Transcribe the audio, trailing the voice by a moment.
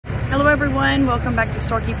Hello everyone, welcome back to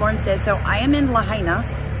Storekeep Homestead. So I am in Lahaina,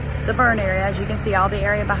 the burn area. As you can see, all the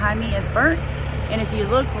area behind me is burnt. And if you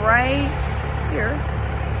look right here,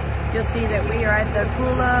 you'll see that we are at the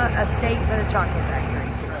Ku'IA Estate for the chocolate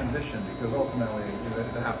factory. Transition, because ultimately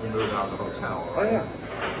they have to move out of the hotel. Right? Oh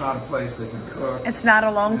yeah. It's not a place they can cook. It's not a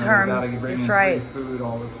long-term. That's right. Free food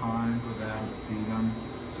all the time for them to feed them.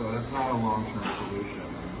 So that's not a long-term solution.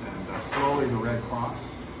 And slowly the Red Cross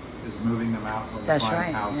is moving them out from the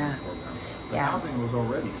housing program. The housing was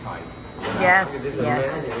already tight. Yes,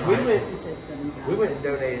 yes. We went and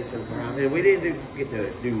donated some time, and we didn't get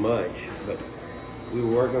to do much, but we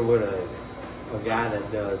were working with a guy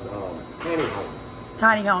that does tiny homes.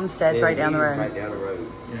 Tiny homesteads right down the road. Right down the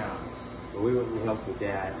road. Yeah. But we went and helped with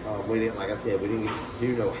that. We didn't, like I said, we didn't get to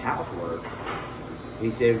do no housework.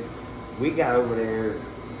 He said we got over there.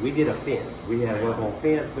 We did a fence. We had to work on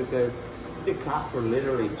fence because the cops were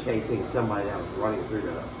literally chasing somebody that was running through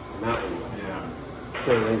the mountain. Yeah.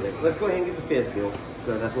 So they said, let's go ahead and get the fence built.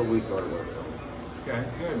 So that's what we started working on. Okay,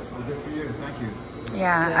 good. Well, good for you. Thank you.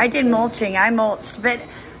 Yeah, I did mulching. I mulched, but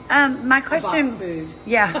my question,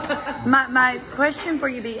 my question for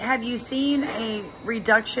you be: have you seen a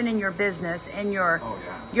reduction in your business and your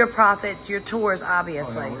profits, your tours?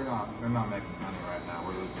 Obviously, we're not making money right now.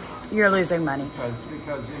 We're losing money. You're losing money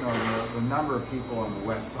because you know the number of people on the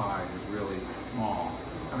west side is really small.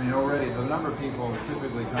 I mean, already the number of people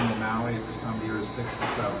typically come to Maui at this time of year is 6,000 to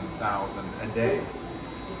 7,000 a day,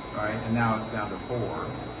 right? And now it's down to 4.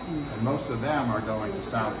 And most of them are going to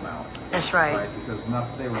South Maui. That's right. Right, because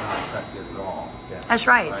they were not affected at all. Yeah. That's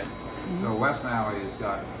right. So West Maui has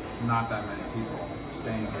got not that many people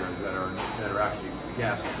staying here that are actually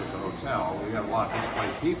guests at the hotel. We have a lot of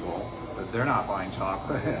displaced people, but they're not buying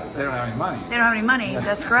chocolate. They don't have any money. They don't have any money.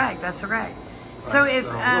 That's correct. That's correct. Right. So if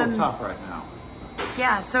so a little tough right now.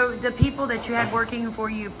 Yeah. So the people that you had working for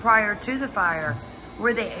you prior to the fire,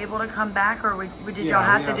 were they able to come back, or did y'all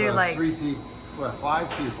have to do like 5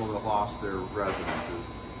 people that lost their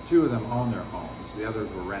residences? 2 of them own their homes. The others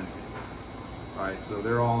were renting. Right, so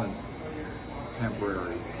they're all in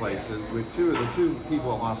temporary places. With the two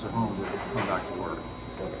people that lost their homes that come back to work.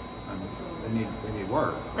 And they need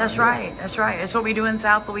work. That's right. That's right. That's what we do in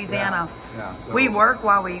South Louisiana. Yeah. So we work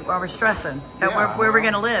while we're stressing that where we're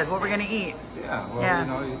going to live, what we're going to eat. Yeah.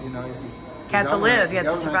 Well, you know. You have to live. You have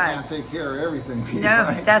to survive. Can't take care of everything. No,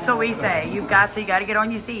 right? That's what we say. You got to get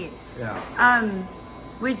on your feet. Yeah.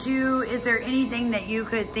 Is there anything that you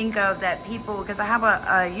could think of that people, because I have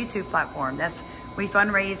a YouTube platform we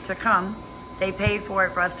fundraise to come. They paid for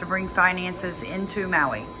it for us to bring finances into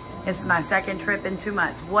Maui. It's my second trip in 2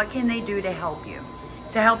 months. What can they do to help you,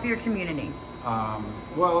 to help your community?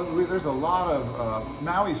 Well, there's a lot of,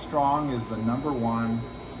 Maui Strong is the #1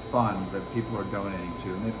 fund that people are donating to,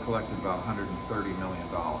 and they've collected about $130 million.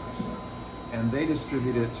 And they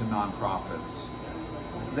distribute it to nonprofits.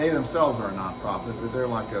 They themselves are a nonprofit, but they're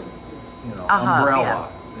like a,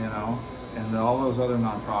 umbrella, and all those other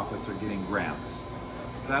nonprofits are getting grants.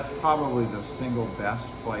 That's probably the single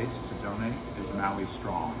best place to donate is Maui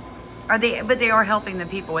Strong. But they are helping the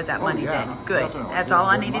people with that money then. Good. Definitely. That's all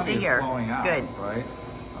I needed to hear. Out, good. Right?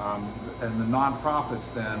 And the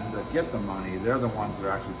nonprofits then that get the money, they're the ones that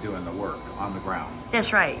are actually doing the work on the ground.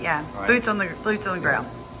 That's right, yeah. Right? Boots on the ground.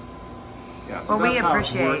 Yeah, so well, we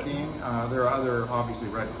appreciate. There are other, obviously,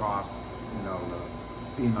 Red Cross,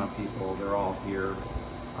 the FEMA people. They're all here.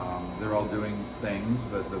 They're all doing things,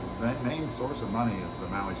 but the main source of money is the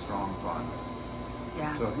Maui Strong Fund.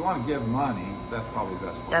 Yeah. So if you want to give money, that's probably the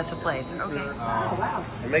best place. That's the place. Okay. Wow.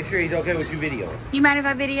 And make sure he's okay with your video. You mind if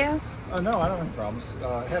I video? No, I don't have problems.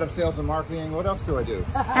 Head of sales and marketing. What else do I do?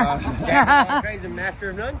 Crazy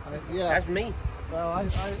master of none. Yeah. That's me. Well, I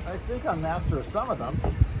think I'm master of some of them.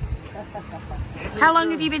 How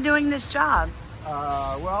long have you been doing this job?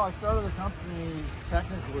 Well, I started the company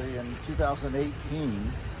technically in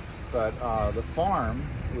 2018, but the farm,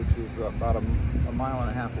 which is about a mile and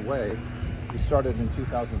a half away, we started in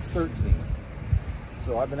 2013.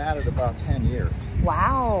 So I've been at it about 10 years.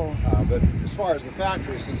 Wow. But as far as the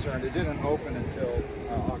factory is concerned, it didn't open until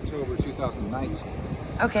October 2019.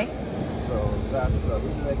 Okay. So that's we've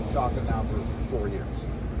been making chocolate now for 4 years.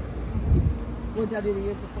 What did I do the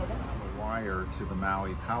years before that? Wire to the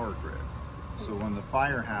Maui power grid. So when the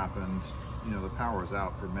fire happened, the power was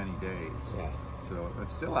out for many days. Yeah. So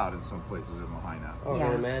it's still out in some places in Lahaina. Oh, I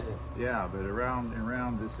can imagine. Yeah, but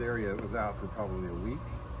around this area, it was out for probably a week.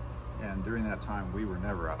 And during that time, we were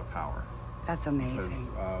never out of power. That's amazing.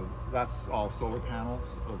 Because, that's all solar panels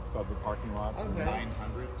of the parking lots, and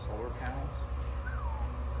 900 solar panels.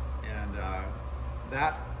 And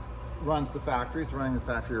that runs the factory. It's running the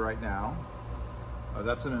factory right now.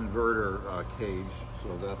 That's an inverter cage,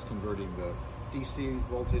 so that's converting the DC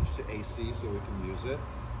voltage to AC so we can use it.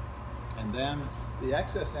 And then the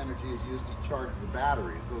excess energy is used to charge the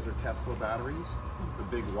batteries. Those are Tesla batteries, the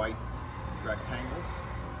big white rectangles.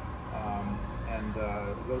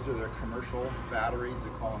 Those are their commercial batteries. They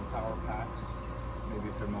call them power packs. Maybe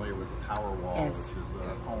you're familiar with the Powerwall, Yes. which is the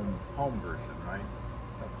home version, right?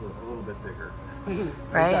 That's a little bit bigger.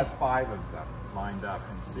 Right. We've got 5 of them lined up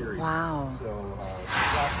in series. Wow. So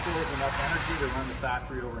that stores enough energy to run the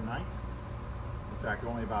factory overnight. In fact,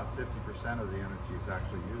 only about 50% of the energy is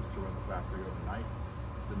actually used to run the factory overnight.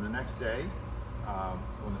 Then the next day,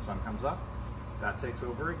 when the sun comes up, that takes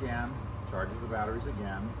over again, charges the batteries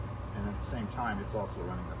again, and at the same time, it's also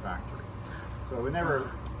running the factory. So we never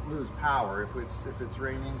lose power. If it's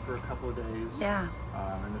raining for a couple of days, Yeah.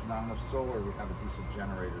 And there's not enough solar, we have a diesel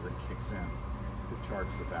generator that kicks in to charge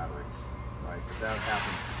the batteries, right? But that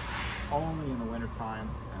happens only in the wintertime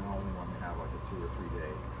and only when we have like a 2 or 3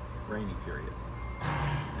 day rainy period.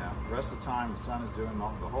 Yeah, the rest of the time, the sun is doing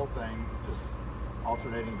the whole thing, just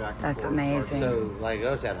alternating back and forth. That's amazing. So, like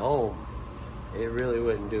us at home, it really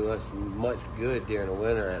wouldn't do us much good during the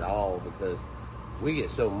winter at all because we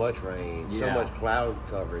get so much rain, so Yeah. much cloud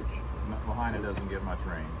coverage. Lahaina doesn't get much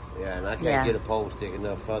rain. Yeah, and I can't Yeah. get a pole stick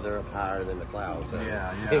enough further up higher than the clouds. So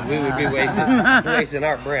Yeah. we would be wasting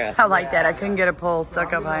our breath. I like that. I couldn't get a pole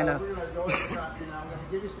stuck up high enough. We're going to go in the factory now. I'm going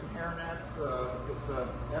to give you some hairnets. It's a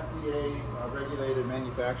FDA regulated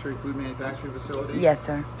manufacturing, food manufacturing facility. Yes,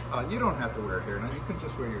 sir. You don't have to wear a hairnet. You can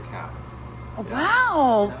just wear your cap.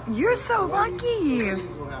 Wow, you're so Ladies lucky.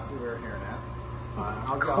 will have to wear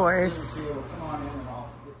hairnets. Of course. Come on in and I'll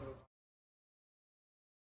get those.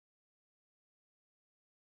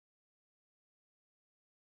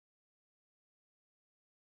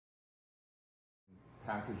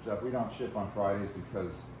 Packaged up. We don't ship on Fridays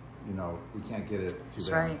because, you know, we can't get it to That's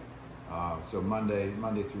them. right. So Monday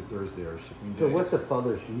through Thursday are shipping days. So what's the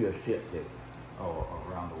furthest you have shipped to? Oh,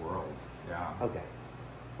 around the world. Yeah. Okay.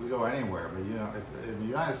 We go anywhere, but you know, if, in the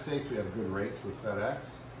United States we have good rates with FedEx.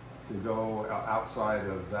 To go outside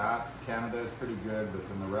of that, Canada is pretty good, but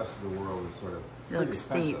then the rest of the world is sort of It pretty looks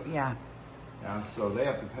steep, expensive. yeah. Yeah, so they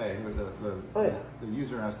have to pay. Oh, yeah. The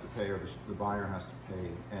user has to pay, or the buyer has to pay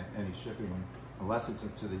any shipping, unless it's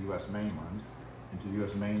to the U.S. mainland. And to the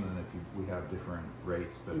U.S. mainland, we have different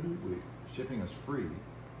rates, but shipping is free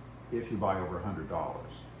if you buy over $100.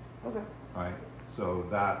 Okay. Right. So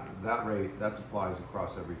that rate applies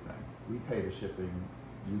across everything. We pay the shipping.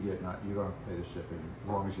 You don't have to pay the shipping as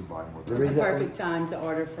long as you buy more. It's a perfect time to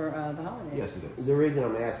order for the holidays. Yes, it is. The reason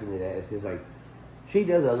I'm asking you that is because like she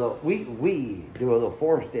does a little. We do a little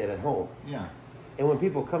farmstead at home. Yeah. And when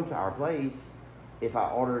people come to our place, if I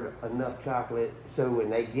ordered enough chocolate, so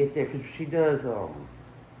when they get there, because she does,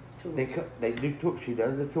 they do tours. She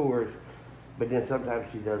does the tours, but then sometimes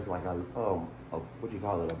she does like a what do you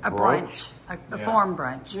call it? A brunch, a farm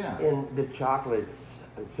brunch. Yeah. And the chocolates.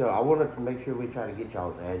 So I wanted to make sure we try to get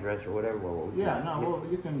y'all's address or whatever. Well,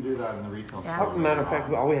 you can do that in the retail Yeah. store. Matter of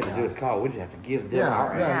fact, all we have to do is call. We just have to give them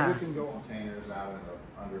our address. Yeah. You can go containers out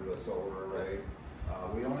under the solar array.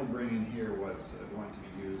 We only bring in here what's going to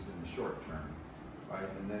be used in the short term, right?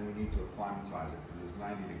 And then we need to acclimatize it because it's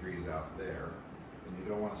 90 degrees out there, and you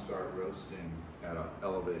don't want to start roasting at an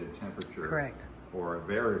elevated temperature. Correct. Or a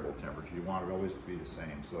variable temperature. You want it always to be the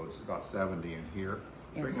same. So it's about 70 in here.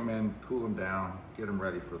 Yes. Bring them in, cool them down, get them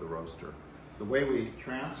ready for the roaster. The way we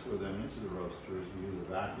transfer them into the roaster is we use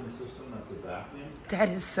a vacuum system. That's a vacuum. That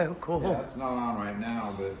is so cool. Yeah, it's not on right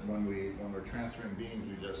now, but when we're transferring beans,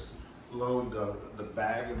 we just load the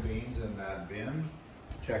bag of beans in that bin,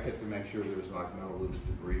 check it to make sure there's like no loose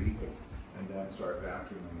debris, and then start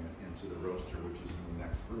vacuuming it into the roaster, which is in the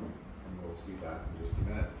next room. And we'll see that in just a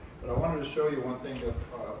minute. But I wanted to show you one thing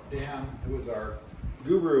that Dan, who is our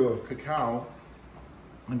guru of cacao,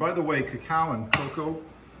 and by the way, cacao and cocoa,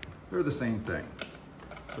 they're the same thing.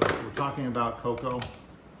 So if we're talking about cocoa,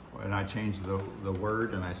 and I changed the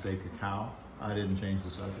word and I say cacao, I didn't change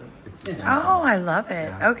the subject. It's the same Oh, thing. I love it.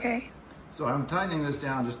 Yeah. Okay. So I'm tightening this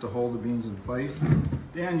down just to hold the beans in place.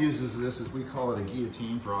 Dan uses this, as we call it, a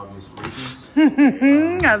guillotine for obvious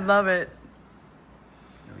reasons. I love it.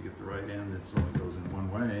 Gotta get the right end, it only goes in one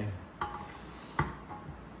way.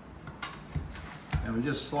 And we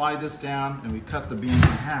just slide this down and we cut the beans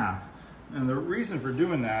in half. And the reason for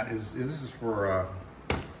doing that is this is for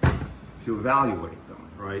to evaluate them,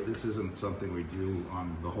 right? This isn't something we do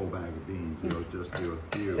on the whole bag of beans. We'll just do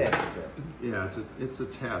a few. Yeah, it's a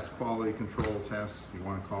test, quality control test, if you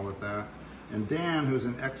want to call it that. And Dan, who's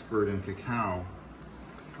an expert in cacao,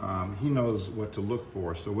 he knows what to look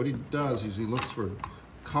for. So what he does is he looks for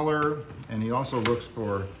color, and he also looks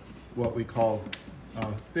for what we call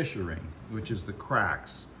fissuring, which is the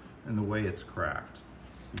cracks and the way it's cracked.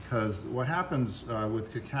 Because what happens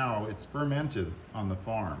with cacao, it's fermented on the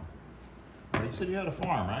farm. You said you had a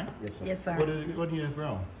farm, right? Yes, sir. Yes, sir. What do you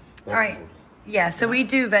grow? All right. Yeah, so we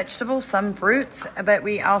do vegetables, some fruits, but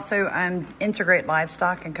we also integrate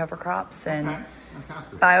livestock and cover crops and Okay,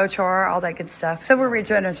 fantastic. biochar, all that good stuff. So we're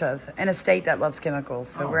regenerative in a state that loves chemicals.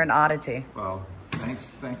 So we're an oddity. Well, thanks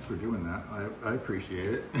for doing that. I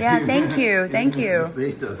appreciate it. Yeah, thank you, thank Even you. if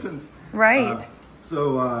the state doesn't. Right.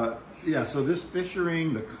 Yeah, so this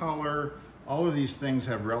fissuring, the color, all of these things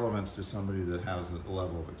have relevance to somebody that has a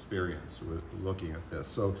level of experience with looking at this.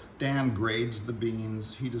 So Dan grades the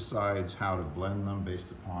beans. He decides how to blend them based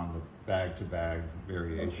upon the bag-to-bag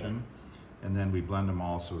variation. Okay. And then we blend them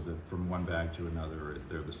all so that from one bag to another,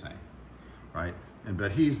 they're the same, right?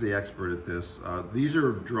 But he's the expert at this. These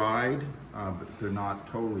are dried, but they're not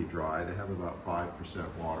totally dry. They have about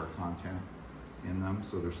 5% water content in them,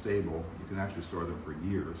 so they're stable. You can actually store them for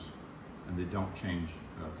years, and they don't change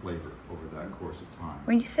flavor over that course of time.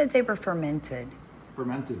 When you said they were fermented.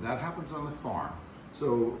 Fermented, that happens on the farm.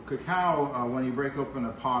 So cacao, when you break open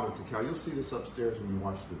a pod of cacao, you'll see this upstairs when you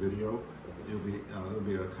watch the video. There'll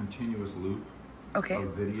be a continuous loop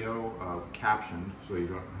of video captioned, so you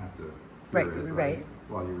don't have to hear it right.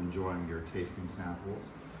 while you're enjoying your tasting samples.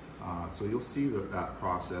 So you'll see that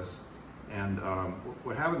process. And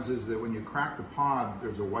what happens is that when you crack the pod,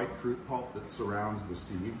 there's a white fruit pulp that surrounds the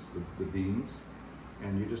seeds, the beans.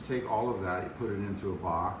 And you just take all of that, you put it into a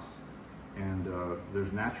box, and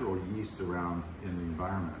there's natural yeast around in the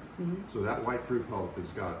environment. So that white fruit pulp has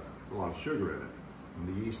got a lot of sugar in it. And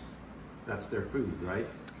the yeast, that's their food, right?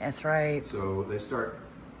 That's right. So they start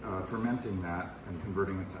fermenting that and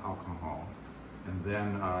converting it to alcohol. And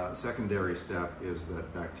then secondary step is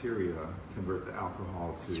that bacteria convert the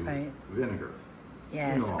alcohol to vinegar.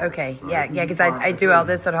 Yes, You know all okay. this, right? Yeah, because I do all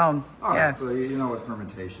this at home. All yeah. right, so you know what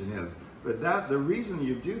fermentation is. But the reason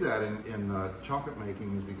you do that in chocolate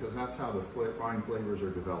making is because that's how the fine flavors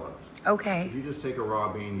are developed. Okay. If you just take a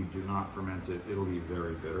raw bean, you do not ferment it, it'll be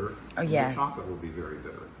very bitter. Oh, yeah. The chocolate will be very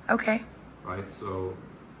bitter. Okay. Right, so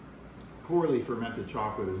poorly fermented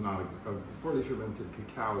chocolate is not poorly fermented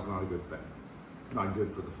cacao is not a good thing. It's not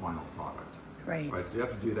good for the final product. Right. Right, so you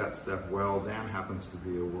have to do that step well. Dan happens to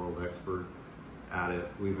be a world expert at it.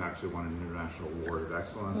 We've actually won an international award of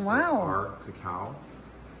excellence for our cacao.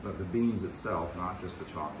 The beans itself, not just the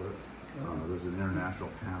chocolate. There's an international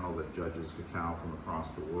panel that judges cacao from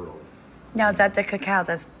across the world. Now, is that the cacao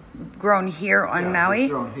that's grown here on Maui?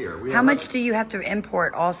 It's grown here. How much do you have to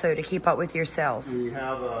import also to keep up with your sales? We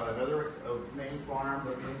have another main farm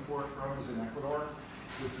that we import from is in Ecuador.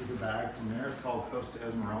 This is a bag from there. It's called Costa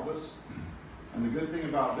Esmeraldas. And the good thing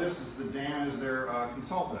about this is that Dan is their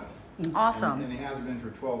consultant. Awesome. And he has been for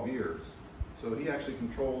 12 years. So he actually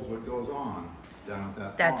controls what goes on down at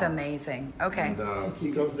that That's farm. amazing. Okay. And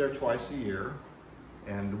he goes there twice a year.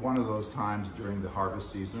 And one of those times during the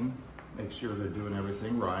harvest season, make sure they're doing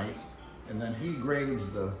everything right. And then he grades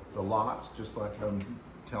the lots, just like I'm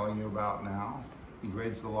telling you about now. He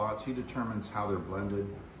grades the lots. He determines how they're blended.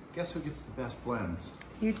 Guess who gets the best blends?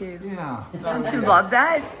 You do. Yeah. Don't you love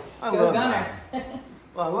that? I love that.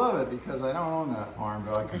 Well, I love it because I don't own that farm,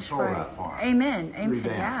 but I control that farm. Amen. Amen.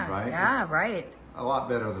 Revamped, Yeah. right? Yeah, right. A lot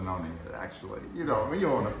better than owning it, actually. You know, when you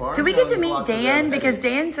own a farm. Do we get to there's meet lots of Dan? red Because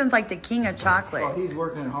headaches. Dan sounds like the king of chocolate. Well, he's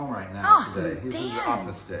working at home right now Oh, today. He's his Dan.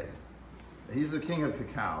 office day. He's the king of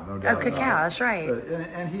cacao, no doubt. Oh, cacao, about it. that's right. But,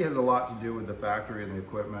 and he has a lot to do with the factory and the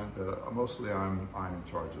equipment, but mostly I'm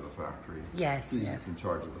in charge of the factory. Yes, He's yes. in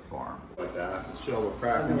charge of the farm. Like that, the shell will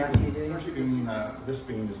crack. This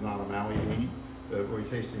bean is not a Maui bean. What we're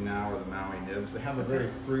tasting now are the Maui nibs. They have a very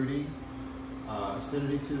fruity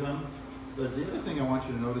acidity to them. But the other thing I want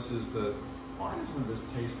you to notice is that why doesn't this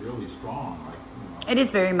taste really strong? Like, you know, It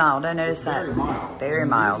is very mild. I noticed that. very mild. Very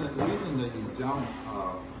And mild. The reason that you don't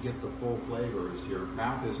get the full flavor is your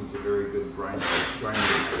mouth isn't a very good grinding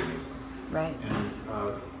mechanism. Right. And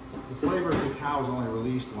the flavor of the cacao is only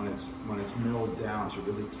released when it's milled down to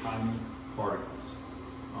really tiny particles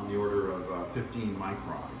on the order of 15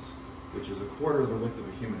 microns, which is a quarter of the width of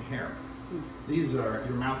a human hair. These are,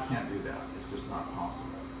 your mouth can't do that. It's just not possible.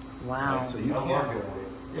 Wow. Right? So you can't,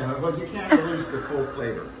 yeah, but you can't release the full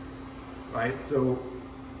flavor, right? So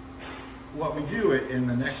what we do in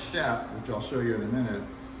the next step, which I'll show you in a minute,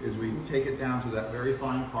 is we take it down to that very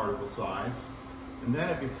fine particle size, and then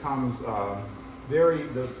it becomes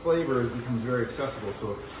the flavor becomes very accessible.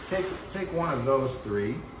 So take one of those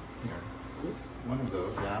three. Here, one of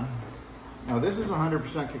those, yeah. Now this is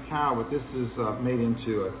 100% cacao, but this is made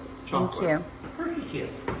into a chocolate. you. Hershey Kiss.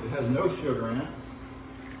 It has no sugar in it.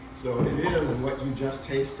 So it is what you just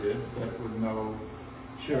tasted, but with no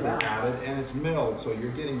sugar added, and it's milled, so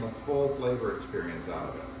you're getting the full flavor experience out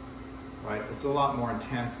of it. Right? It's a lot more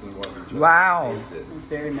intense than what you just tasted. It's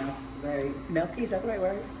very milky. Is that the right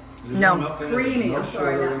word? There's No. milk in it, Creamy. no I'm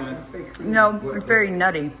sorry. sugar No, in it. it's very creamy. No, it's very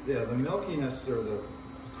nutty. Yeah, the milkiness or the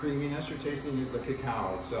creaminess you're tasting is the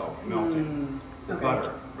cacao itself melting, the Okay.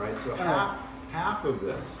 butter, right? So half of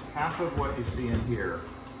this, half of what you see in here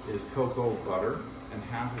is cocoa butter, and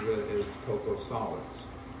half of it is cocoa solids.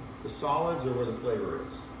 The solids are where the flavor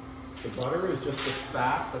is. The butter is just the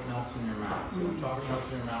fat that melts in your mouth. So when chocolate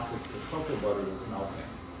melts in your mouth, it's the cocoa butter that's melting.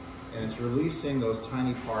 And it's releasing those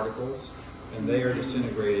tiny particles, and they are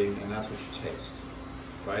disintegrating, and that's what you taste,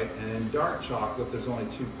 right? And in dark chocolate, there's only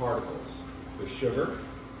two particles. There's sugar,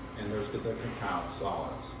 and there's the cacao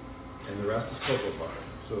solids. And the rest is cocoa butter.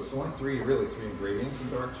 So it's only really three ingredients in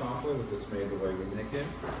dark chocolate if it's made the way we make it.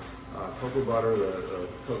 Cocoa butter, the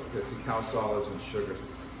cacao solids, and sugar.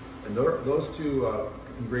 And those two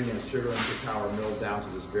ingredients, sugar and cacao, are milled down to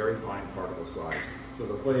this very fine particle size. So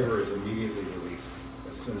the flavor is immediately released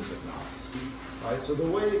as soon as it melts. Right? So the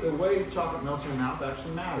way chocolate melts in your mouth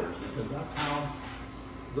actually matters, because that's how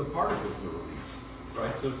the particles are released.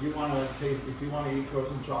 Right? So if you want to eat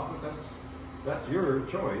frozen chocolate, that's your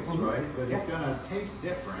choice, right? But it's gonna taste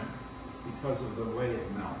different because of the way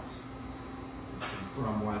it melts.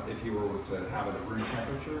 From what, if you were to have it at room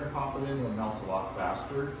temperature and pop it in, it'll melt a lot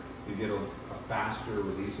faster. You get a faster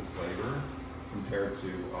release of flavor compared to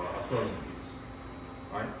a frozen piece,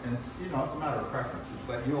 right? And it's, it's a matter of preference.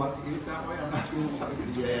 If you like to eat it that way, I'm not going to tell you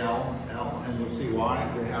the L, and you'll see why.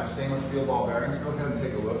 They have stainless steel ball bearings. Go ahead and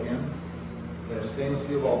take a look in. They have stainless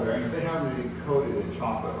steel ball bearings. They haven't been coated in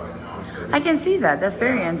chocolate right now. I can see that. That's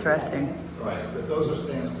very interesting. Right, but those are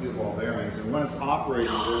stainless steel ball bearings, and when it's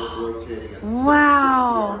operating, they're rotating at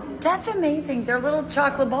Wow, that's amazing. They're little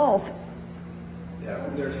chocolate balls. Yeah,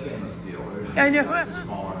 they're stainless steel. I know.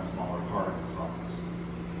 Smaller and smaller particle size,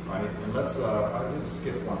 right? And I did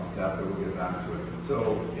skip one step, but we'll get back to it.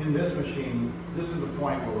 So in this machine, this is the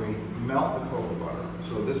point where we melt the cocoa butter.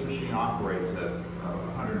 So this machine operates at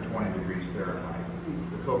 120 degrees Fahrenheit.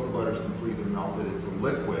 The cocoa butter is completely melted. It's a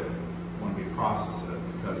liquid when we process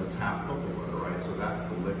it, because it's half cocoa butter, right? So that's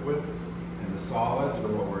the liquid, and the solids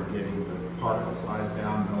are what we're getting the particle size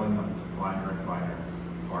down, milling them to finer and finer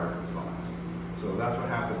particle size. So that's what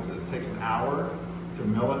happens. It takes an hour to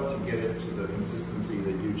mill it to get it to the consistency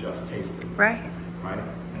that you just tasted. Right. Right?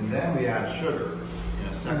 And then we add sugar in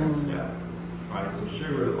a second step. Right? So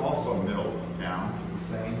sugar is also milled down to the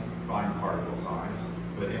same fine particle size,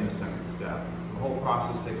 but in a second step. The whole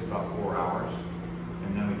process takes about 4 hours,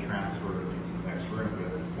 and then we transfer it into the next room.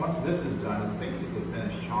 But once this is done, it's basically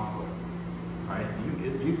finished chocolate. Right? You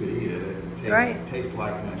could eat it. It tastes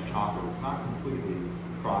like finished chocolate. It's not completely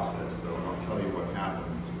processed, though, and I'll tell you what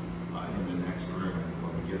happens in the next room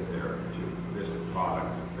when we get there to this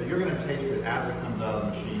product. But you're going to taste it as it comes out of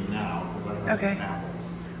the machine now, because I have some samples.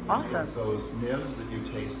 Awesome. Those nibs that you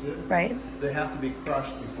tasted, they have to be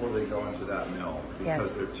crushed before they go into that mill,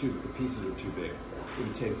 because the pieces are too big. It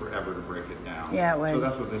would take forever to break it down. Yeah, it would. So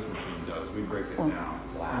that's what this machine does. We break it down.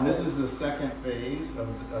 Wow. And this is the second phase of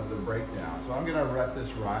the breakdown. So I'm going to let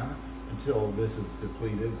this run until this is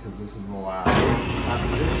depleted, because this is the last.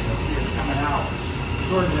 After this, you'll see it coming out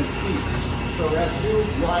sort of in heat. So we have two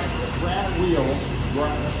granite wheels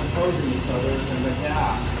opposing each other, and the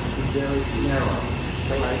gap is very narrow.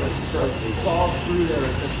 Right? So it falls through there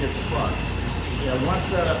as it gets crushed. Yeah, one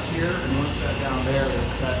set up here and one set down there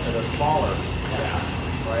that's set at a smaller gap,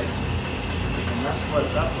 right? And that's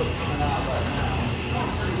what's coming out right now.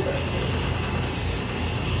 Oh, pretty good.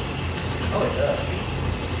 Oh, it does.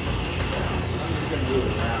 I'm just going to move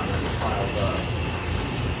it around and pile up.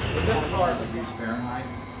 But this part degrees Fahrenheit.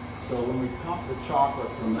 So when we pump the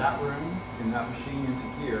chocolate from that room in that machine into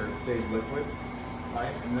here, it stays liquid,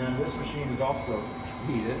 right? And then this machine is also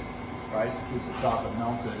heated, right, to keep the chocolate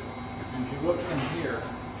melted. And if you look in here,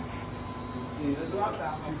 you see there's about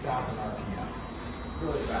 2,000 RPM.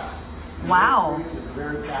 Really fast. Wow. It's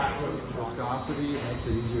very fast viscosity. It makes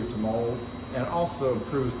it easier to mold, and also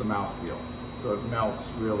improves the mouthfeel. So it melts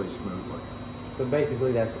really smoothly. So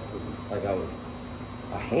basically that's like a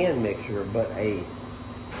hand mixture, but a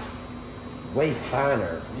way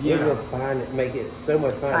finer. Make it so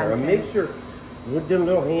much finer. A mixture with them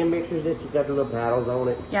little hand mixers that you got the little paddles on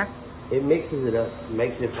it. Yeah. It mixes it up,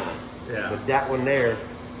 makes it fine. Yeah. But that one there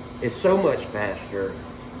is so much faster,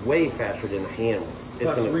 way faster than the hand one.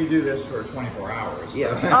 Plus, we do this for 24 hours.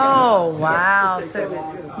 Yeah. Oh, wow.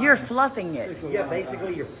 So you're fluffing it. Yeah,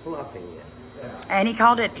 basically you're fluffing it. And he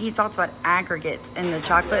talks about aggregates in the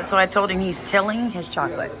chocolate. So I told him he's tilling his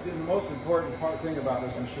chocolate. See, the most important thing about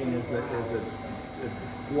this machine is it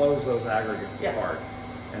blows those aggregates apart.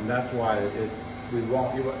 And that's why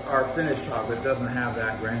our finished chocolate doesn't have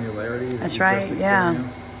that granularity. That's right, yeah.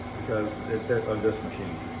 Because of this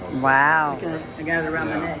machine. Also. Wow. I got it around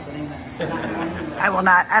my neck. I will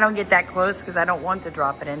not. I don't get that close because I don't want to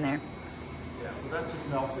drop it in there. Yeah, so that's just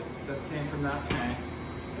melted. That came from that tank.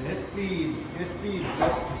 And it feeds this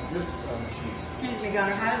machine. Excuse me,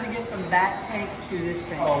 Gunnar, how does it get from that tank to this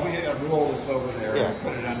tank? Oh, we roll this over there and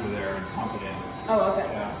put it under there and pump it in. Oh, okay.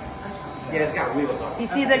 Yeah. Yeah, it's got wheels on it. You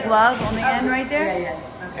see the glove on the end right there? Yeah,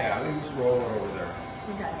 yeah. Okay. Yeah, we just roll it over there.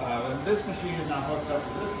 Okay. And this machine is not hooked up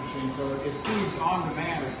to this machine, so it feeds on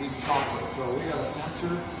demand. It feeds chocolate. So we got a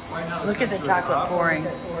sensor right now. Look at the chocolate pouring.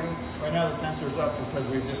 Right now the sensor's up because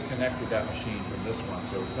we've disconnected that machine from this one,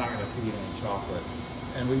 so it's not going to feed any chocolate.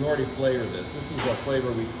 And we've already flavored this. This is a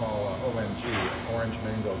flavor we call OMG, Orange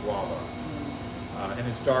Mango Guava, and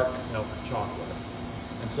it's dark milk chocolate.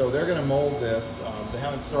 And so they're going to mold this. They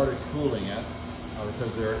haven't started cooling it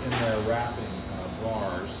because they're in there wrapping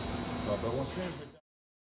bars. But as soon as they're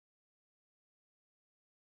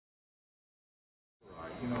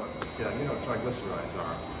you know what triglycerides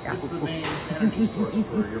are. Yeah. It's the main energy source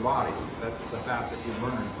for your body. That's the fat that you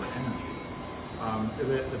burn for energy.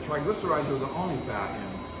 The triglycerides are the only fat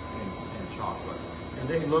in chocolate. And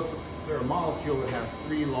they're a molecule that has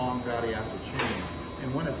 3 long fatty acid chains.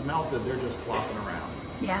 And when it's melted, they're just flopping around.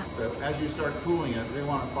 Yeah. But as you start cooling it, they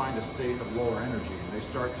want to find a state of lower energy. And they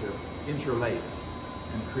start to interlace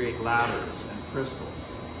and create ladders and crystals.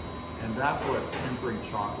 And that's what tempering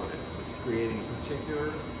chocolate is. It's creating a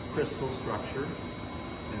particular crystal structure.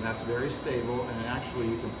 And that's very stable. And actually,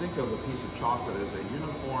 you can think of a piece of chocolate as a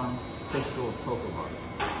uniform crystal of cocoa butter,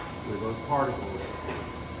 with those particles,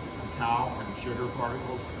 cacao and sugar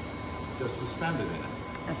particles, just suspended in it.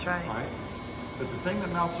 That's right. Right? But the thing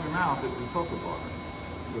that melts in your mouth is the cocoa butter.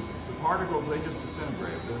 The particles, they just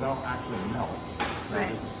disintegrate. They don't actually melt. They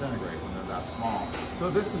just disintegrate when they're that small. So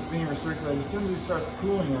this is being recirculated. As soon as it starts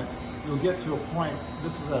cooling it, you'll get to a point.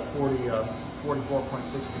 This is at 44.6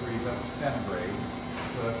 degrees. That's centigrade.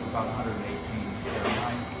 So that's about 118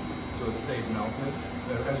 Fahrenheit. So it stays melted.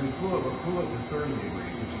 As we cool it, we'll cool it to 30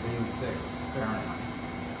 degrees, which is 86 Fahrenheit.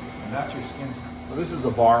 And that's your skin temperature. So this is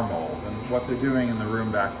a bar mold, and what they're doing in the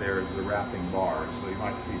room back there is they're wrapping bars. So you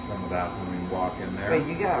might see some of that when we walk in there.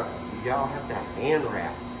 Wait, y'all have to hand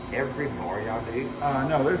wrap every bar y'all do?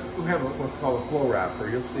 No, we have what's called a flow wrapper.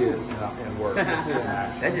 You'll see it in work. You'll see it in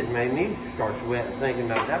action. That just made me start sweating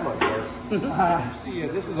thinking about that much work. See,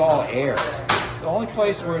 this is all air. The only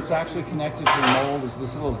place where it's actually connected to the mold is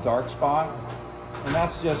this little dark spot, and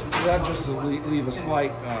that just to leave a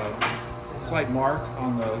slight mark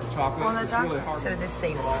on the chocolate. On the It's chocolate. really hard. So this is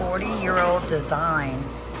a 40-year-old design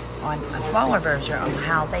on a smaller version on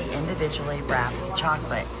how they individually wrap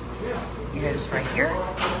chocolate. You notice right here,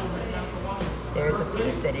 there's a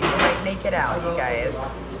piece that you might make it out, you guys.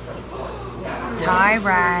 Tie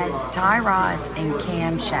rods and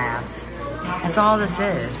camshafts. That's all this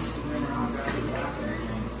is.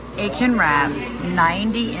 It can wrap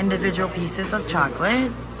 90 individual pieces of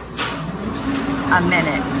chocolate a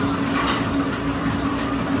minute.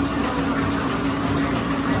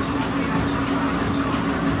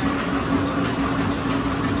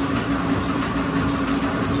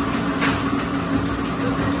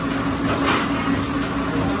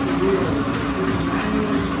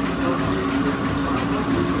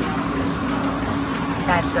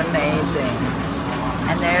 That's amazing.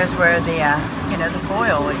 And there's where the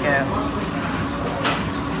foil would go.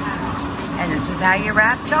 And this is how you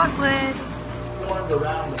wrap chocolate. Formed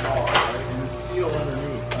around the bar, right? And it's sealed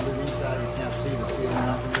underneath. Underneath that, you can't see the sealing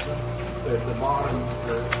mechanism. The bottom,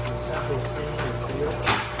 the central seam is sealed.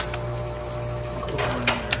 I'll put one in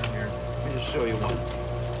there here. Let me just show you one.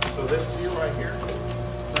 So this seal right here,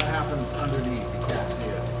 that happens underneath. You can't see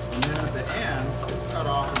it. And then at the end, it's cut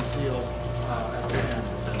off and sealed at the end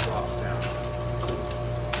and then drops down.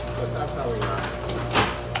 But that's how we wrap it.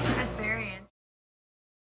 That's very interesting.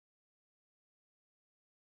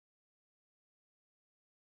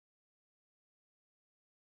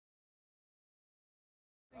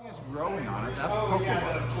 It's growing on it. That's cocoa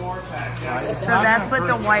butter. So that's what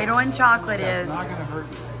the white on chocolate is. It's not going to hurt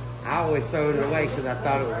you. I always throw it away because I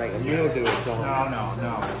thought it was like a mildew or something. No.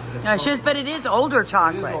 No, it's just, but it is older It is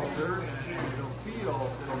chocolate. older, and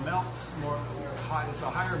it'll melt more high. It's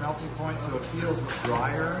a higher melting point, so it feels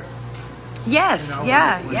drier. Yes, You know,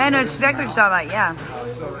 yeah, when yeah, it no, goes it's exactly what you're talking about, yeah.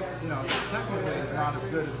 So, technically it's not as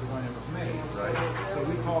good as when it was made, right? So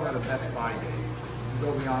we call that a best by date.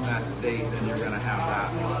 go beyond that date, then you're going to have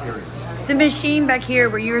that period. The machine back here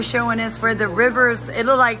where you were showing us where the rivers, it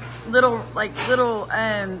looked like little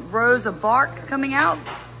rows of bark coming out.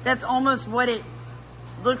 That's almost what it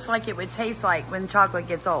looks like it would taste like when chocolate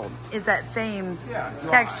gets old. Is that same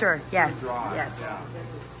texture? Yes, yes.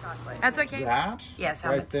 Yeah. That's what came. That? Yes, how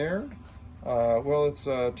right much? there. Well, it's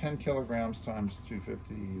 10 kilograms times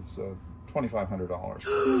 250. It's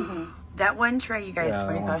 $2,500. That one tray, you guys, Yeah,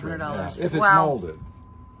 $2,500. yeah. If it's Wow. molded.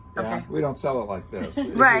 Yeah? Okay. We don't sell it like this.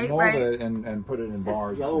 If Right, we mold right. it and put it in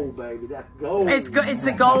bars. Gold, baby. That's gold. It's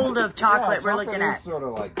the gold of chocolate we're looking Chocolate at. is sort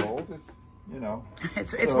of like gold. It's, you know.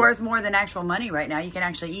 It's so, worth more than actual money right now. You can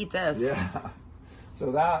actually eat this. Yeah.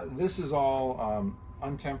 So this is all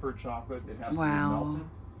untempered chocolate. It has to be melted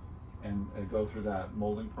and go through that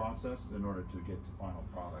molding process in order to get to final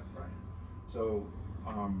product, right? So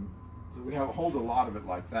we hold a lot of it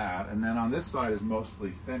like that, and then on this side is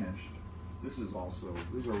mostly finished. This is also,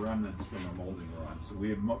 these are remnants from a molding run. So we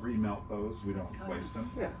remelt those. We don't waste them.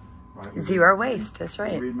 Yeah. Right? Zero waste. That's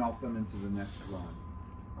right. We remelt them into the next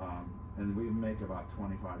run. And we make about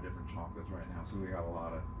 25 different chocolates right now. So we got a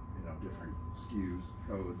lot of, different SKUs,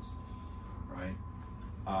 codes, right?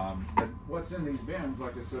 But what's in these bins,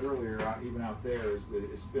 like I said earlier, even out there, is that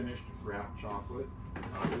it's finished wrapped chocolate.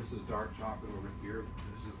 This is dark chocolate over here.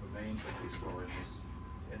 This is the main thing we store in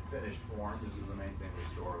finished form. This is the main thing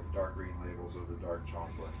we store. Dark green labels of the dark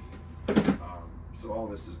chocolate. So all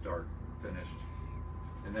this is dark finished.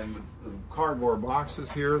 And then the cardboard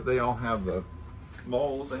boxes here, they all have the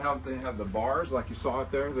mold. They have the bars like you saw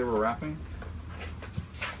it there. They were wrapping,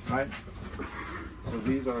 right? So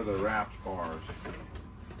these are the wrapped bars,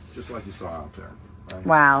 just like you saw out there. Right?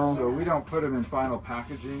 Wow. So we don't put them in final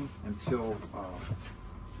packaging until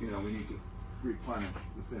we need to replenish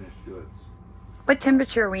the finished goods. What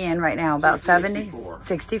temperature are we in right now? About 70? 64.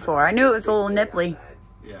 64. I knew it was a little nipply.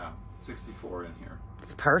 Yeah, 64 in here.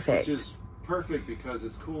 It's perfect. Which is perfect because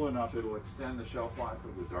it's cool enough. It'll extend the shelf life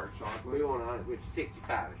of the dark chocolate. We want 100, which is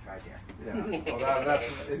 65 is right there. Yeah. Well,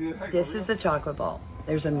 that's This is the chocolate ball.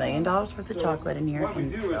 There's $1 million worth of chocolate in here. What we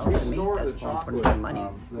And do is well, we to me, store that's the more important chocolate than money.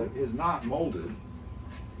 that is not molded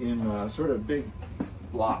in sort of big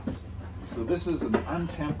blocks. So this is an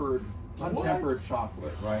untempered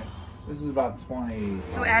chocolate, right? This is about 20.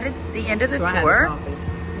 So at the end of the tour,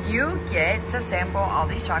 you get to sample all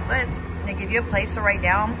these chocolates. They give you a place to write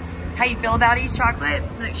down how you feel about each chocolate.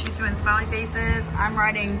 Look, she's doing smiley faces. I'm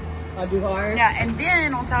writing. I'll do hard. Yeah, and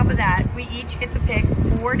then on top of that, we each get to pick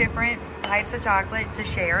 4 different types of chocolate to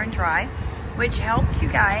share and try, which helps you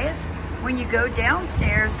guys when you go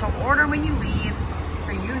downstairs to order when you leave,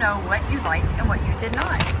 so you know what you liked and what you did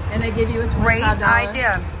not. And they give you a $25. Great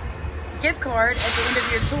idea. Gift card at the end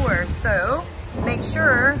of your tour, so make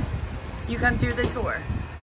sure you come through the tour.